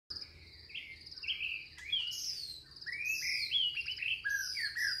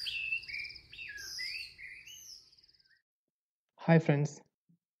Hi friends,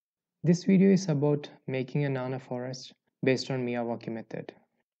 this video is about making a nano forest based on Miyawaki method.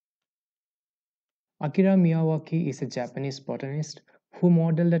 Akira Miyawaki is a Japanese botanist who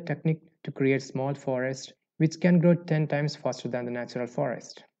modeled a technique to create small forests which can grow 10 times faster than the natural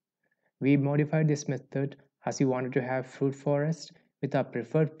forest. We modified this method as we wanted to have fruit forests with our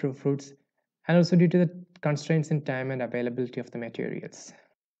preferred fruits and also due to the constraints in time and availability of the materials.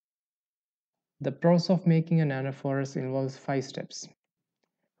 The process of making a nano forest involves 5 steps.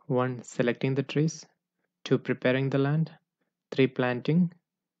 1. Selecting the trees. 2. Preparing the land. 3. Planting.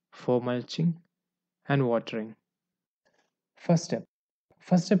 4. Mulching. And watering. First step.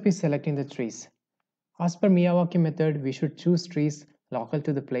 First step is selecting the trees. As per Miyawaki method, we should choose trees local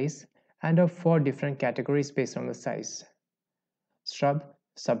to the place and of 4 different categories based on the size. Shrub,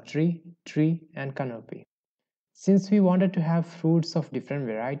 subtree, tree and canopy. Since we wanted to have fruits of different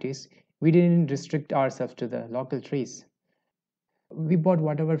varieties, we didn't restrict ourselves to the local trees. We bought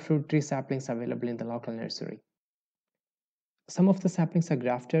whatever fruit tree saplings available in the local nursery. Some of the saplings are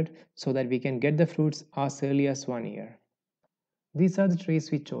grafted so that we can get the fruits as early as 1 year. These are the trees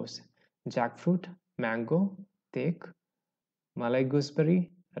we chose: jackfruit, mango, teak, Malay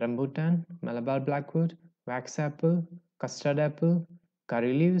Gooseberry, Rambutan, Malabar blackwood, wax apple, custard apple,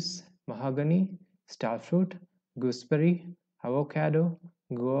 curry leaves, mahogany, starfruit, gooseberry, avocado,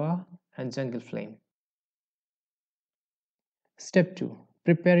 Guava, and jungle flame. Step 2.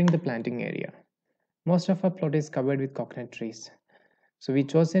 Preparing the planting area. Most of our plot is covered with coconut trees. So we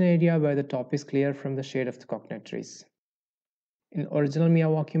chose an area where the top is clear from the shade of the coconut trees. In original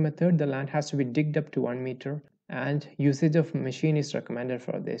Miyawaki method, the land has to be digged up to 1 meter and usage of machine is recommended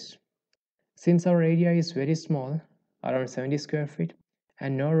for this. Since our area is very small, around 70 square feet,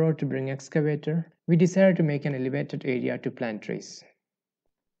 and no road to bring excavator, we decided to make an elevated area to plant trees.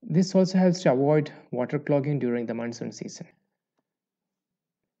 This also helps to avoid water clogging during the monsoon season.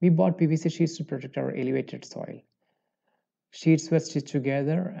 We bought PVC sheets to protect our elevated soil. Sheets were stitched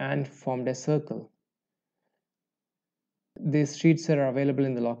together and formed a circle. These sheets are available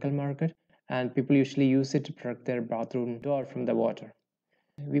in the local market and people usually use it to protect their bathroom door from the water.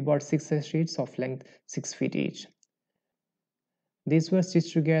 We bought 6 sheets of length 6 feet each. These were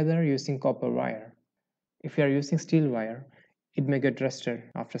stitched together using copper wire. If you are using steel wire, it may get rusted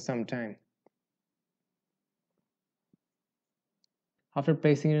after some time. After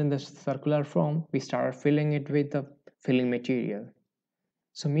placing it in the circular form, we started filling it with the filling material.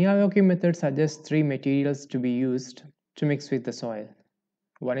 So Miyawaki method suggests 3 materials to be used to mix with the soil.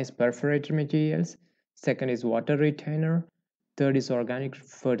 One is perforator materials, second is water retainer, third is organic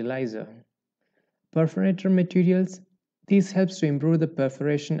fertilizer. Perforator materials, these helps to improve the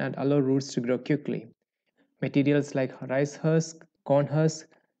perforation and allow roots to grow quickly. Materials like rice husk, corn husk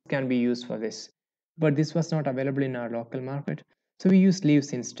can be used for this, but this was not available in our local market, so we used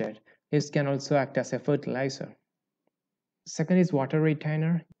leaves instead. Leaves can also act as a fertilizer. Second is water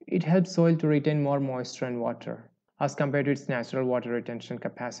retainer. It helps soil to retain more moisture and water as compared to its natural water retention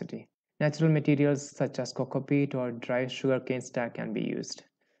capacity. Natural materials such as coco peat or dry sugarcane stack can be used.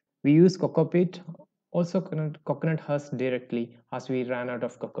 We use coco peat, also coconut husk directly as we ran out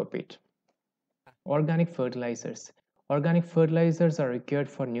of coco peat. Organic fertilizers. Organic fertilizers are required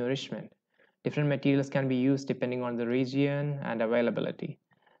for nourishment. Different materials can be used depending on the region and availability,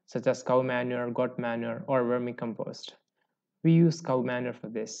 such as cow manure, goat manure, or vermicompost. We use cow manure for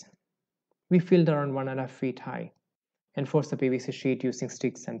this. We filled around 1.5 feet high. Enforce the PVC sheet using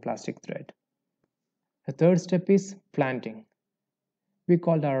sticks and plastic thread. The third step is planting. We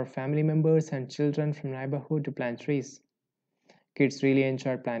called our family members and children from neighborhood to plant trees. Kids really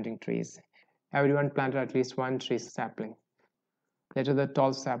enjoyed planting trees. Everyone planted at least 1 tree sapling. Later the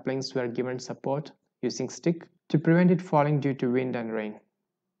tall saplings were given support using stick to prevent it falling due to wind and rain.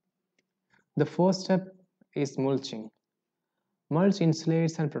 The fourth step is mulching. Mulch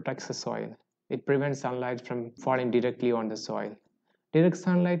insulates and protects the soil. It prevents sunlight from falling directly on the soil. Direct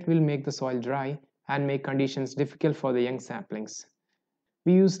sunlight will make the soil dry and make conditions difficult for the young saplings.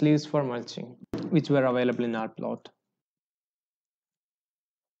 We use leaves for mulching, which were available in our plot.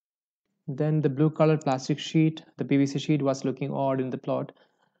 Then the blue colored plastic sheet, the PVC sheet, was looking odd in the plot.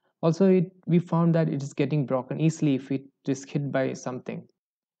 Also, we found that it is getting broken easily if it is hit by something.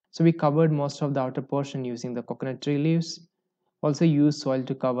 So we covered most of the outer portion using the coconut tree leaves. Also use soil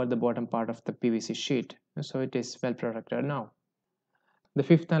to cover the bottom part of the PVC sheet, so it is well protected now. The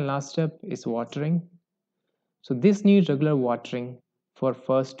fifth and last step is watering. So this needs regular watering for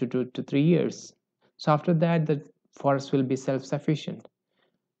first 2 to 3 years. So after that, the forest will be self-sufficient.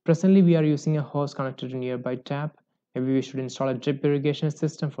 Presently, we are using a hose connected to a nearby tap. Maybe we should install a drip irrigation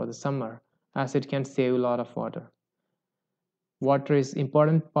system for the summer, as it can save a lot of water. Water is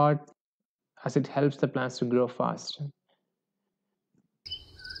important part as it helps the plants to grow fast.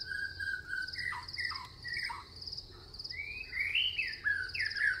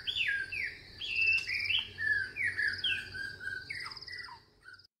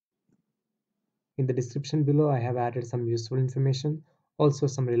 In the description below, I have added some useful information, also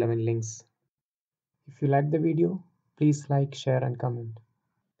some relevant links. If you like the video, please like, share, and comment.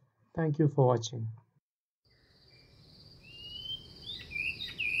 Thank you for watching.